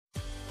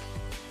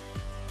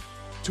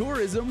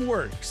Tourism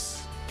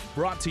Works,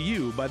 brought to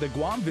you by the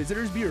Guam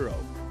Visitors Bureau.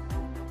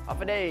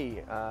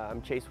 Day, I'm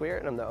Chase Weir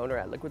and I'm the owner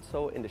at Liquid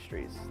Soul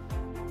Industries.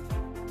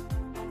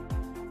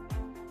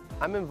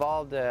 I'm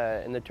involved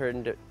in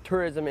the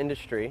tourism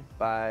industry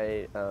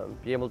by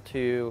being able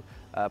to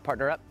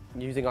partner up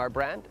using our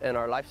brand and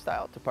our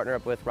lifestyle to partner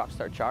up with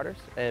Rockstar Charters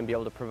and be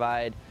able to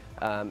provide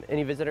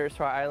any visitors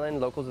to our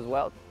island, locals as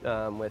well,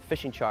 with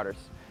fishing charters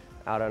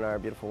out on our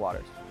beautiful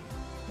waters.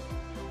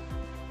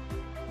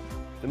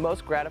 The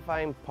most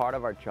gratifying part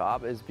of our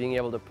job is being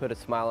able to put a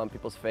smile on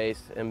people's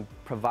face and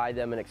provide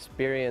them an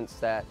experience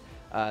that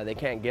they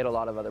can't get a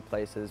lot of other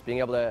places. Being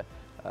able to,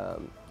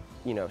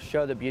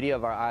 show the beauty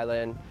of our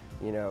island,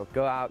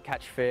 go out,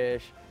 catch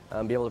fish,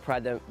 be able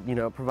to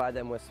provide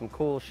them with some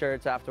cool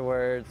shirts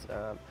afterwards.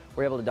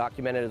 We're able to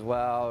document it as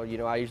well.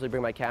 I usually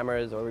bring my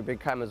cameras, or we bring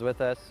cameras with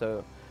us,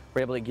 so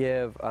we're able to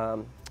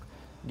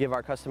give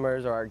our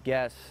customers or our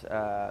guests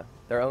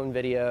their own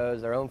videos,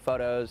 their own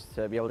photos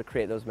to be able to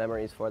create those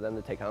memories for them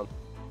to take home.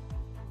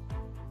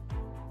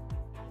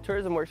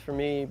 Tourism works for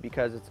me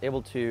because it's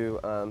able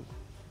to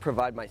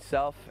provide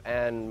myself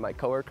and my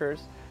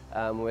coworkers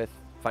with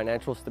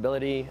financial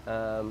stability.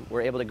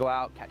 We're able to go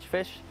out, catch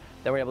fish,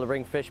 then we're able to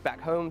bring fish back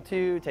home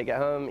too, take it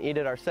home, eat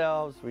it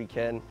ourselves. We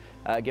can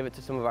give it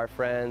to some of our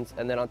friends,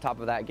 and then on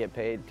top of that get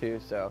paid too,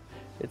 so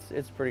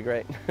it's pretty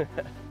great.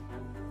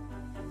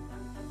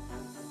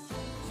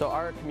 So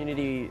our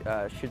community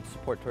should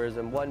support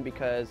tourism, one,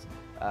 because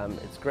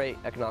it's great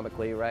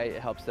economically, right?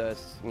 It helps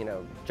us,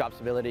 job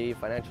stability,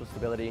 financial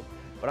stability.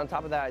 But on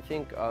top of that, I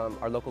think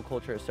our local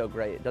culture is so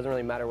great. It doesn't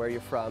really matter where you're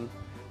from.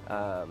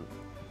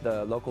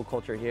 The local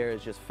culture here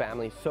is just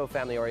so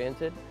family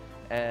oriented,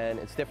 and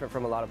it's different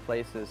from a lot of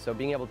places. So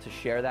being able to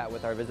share that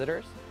with our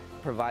visitors,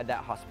 provide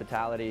that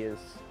hospitality is,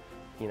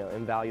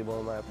 invaluable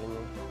in my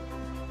opinion.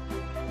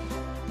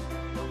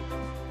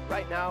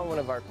 Right now, one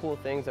of our cool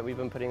things that we've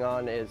been putting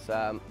on is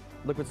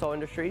Liquid Soul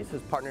Industries has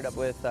partnered up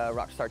with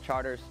Rockstar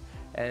Charters,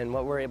 and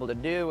what we're able to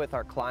do with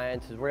our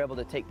clients is we're able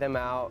to take them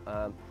out.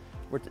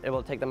 We're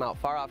able to take them out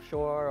far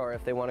offshore, or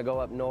if they want to go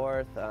up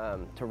north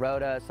to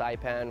Rota,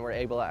 Saipan, we're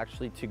able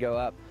actually to go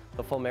up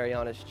the full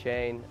Marianas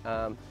chain.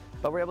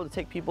 But we're able to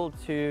take people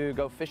to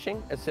go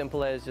fishing, as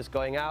simple as just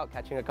going out,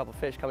 catching a couple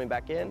fish, coming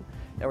back in,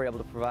 and we're able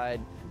to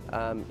provide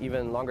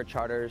even longer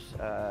charters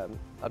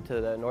up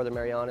to the Northern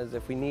Marianas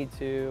if we need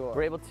to.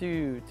 We're able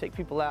to take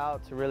people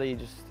out to really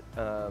just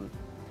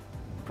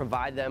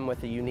provide them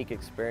with a unique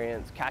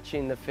experience,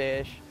 catching the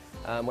fish,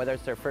 whether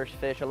it's their first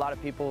fish. A lot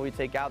of people we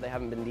take out, they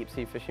haven't been deep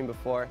sea fishing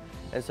before,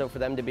 and so for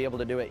them to be able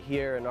to do it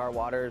here in our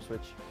waters,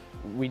 which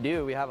we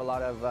do, we have a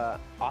lot of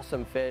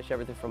awesome fish,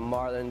 everything from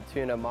marlin,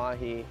 tuna,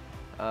 mahi,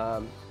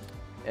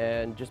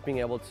 and just being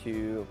able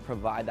to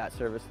provide that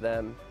service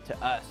to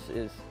us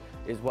is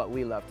what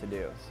we love to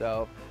do.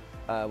 So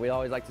we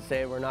always like to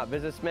say we're not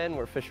businessmen,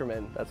 we're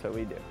fishermen. That's what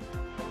we do.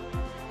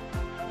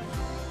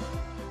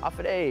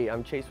 Day,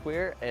 I'm Chase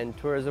Weir, and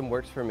tourism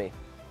works for me.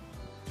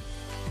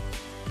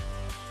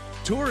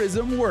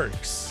 Tourism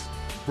Works,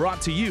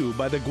 brought to you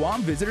by the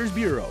Guam Visitors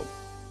Bureau.